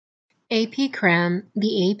AP Cram,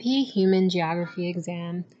 the AP Human Geography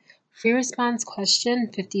exam. Free response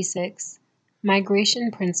question 56.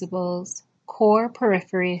 Migration principles.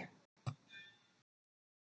 Core-periphery.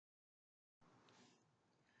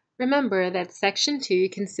 Remember that Section 2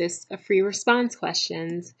 consists of free response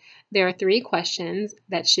questions. There are 3 questions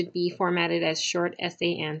that should be formatted as short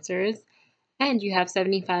essay answers, and you have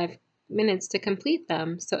 75 minutes to complete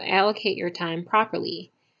them, so allocate your time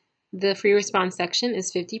properly. The free response section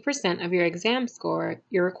is 50% of your exam score.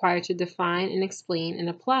 You're required to define and explain and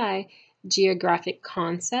apply geographic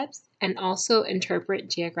concepts and also interpret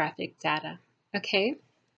geographic data. Okay?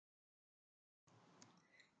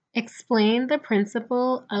 Explain the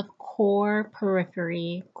principle of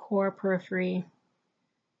core-periphery. Core-periphery.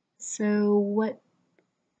 So what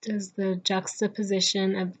does the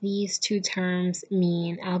juxtaposition of these two terms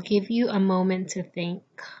mean? I'll give you a moment to think.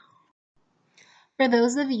 For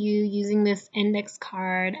those of you using this index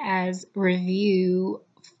card as review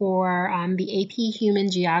for the AP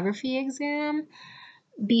Human Geography exam,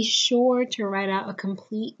 be sure to write out a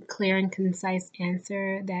complete, clear, and concise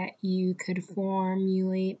answer that you could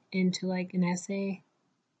formulate into like an essay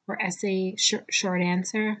or essay short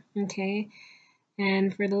answer, okay?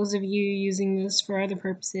 And for those of you using this for other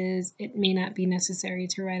purposes, it may not be necessary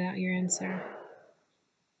to write out your answer,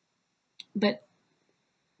 but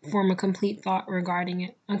form a complete thought regarding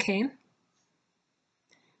it, okay?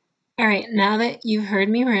 All right, now that you've heard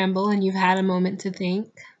me ramble and you've had a moment to think,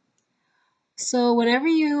 so whenever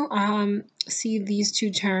you see these two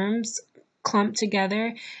terms clumped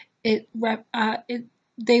together, they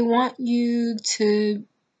want you to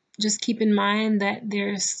just keep in mind that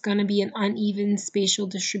there's going to be an uneven spatial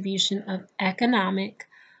distribution of economic,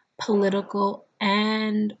 political,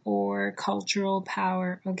 and or cultural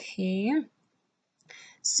power, okay?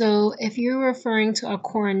 So if you're referring to a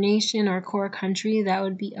core nation or core country, that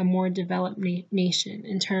would be a more developed nation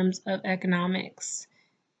in terms of economics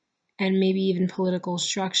and maybe even political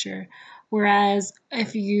structure. Whereas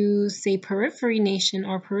if you say periphery nation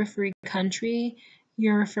or periphery country,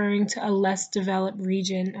 you're referring to a less developed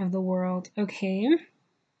region of the world, okay?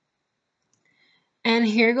 And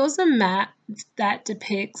here goes a map that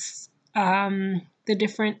depicts the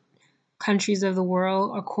different countries of the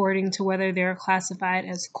world according to whether they're classified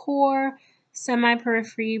as core,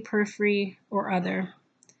 semi-periphery, periphery, or other.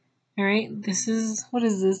 All right, what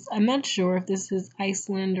is this? I'm not sure if this is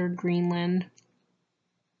Iceland or Greenland.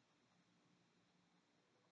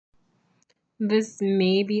 This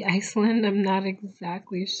may be Iceland. I'm not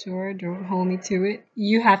exactly sure. Don't hold me to it.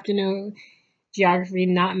 You have to know geography,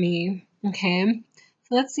 not me. Okay?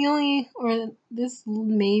 So that's the only, or this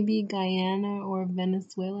may be Guyana or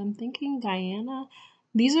Venezuela. I'm thinking Guyana.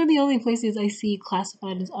 These are the only places I see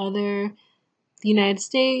classified as other. The United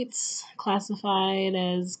States, classified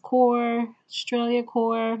as core, Australia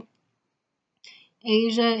core,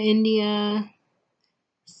 Asia, India,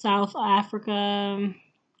 South Africa,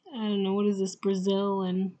 I don't know, what is this, Brazil,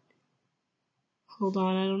 and hold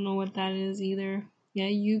on, I don't know what that is either. Yeah,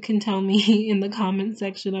 you can tell me in the comment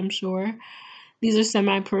section, I'm sure. These are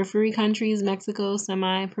semi-periphery countries, Mexico,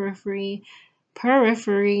 semi-periphery,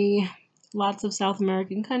 periphery, lots of South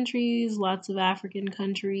American countries, lots of African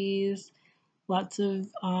countries, lots of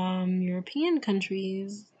European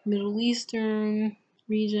countries, Middle Eastern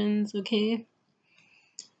regions, okay?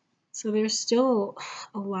 So there's still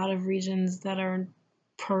a lot of regions that are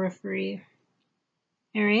periphery,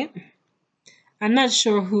 all right? I'm not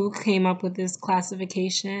sure who came up with this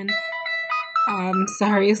classification.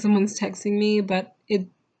 Sorry if someone's texting me, but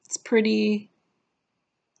it's pretty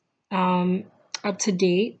up to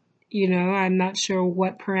date. You know, I'm not sure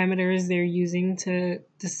what parameters they're using to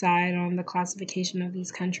decide on the classification of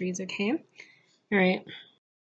these countries, okay? All right.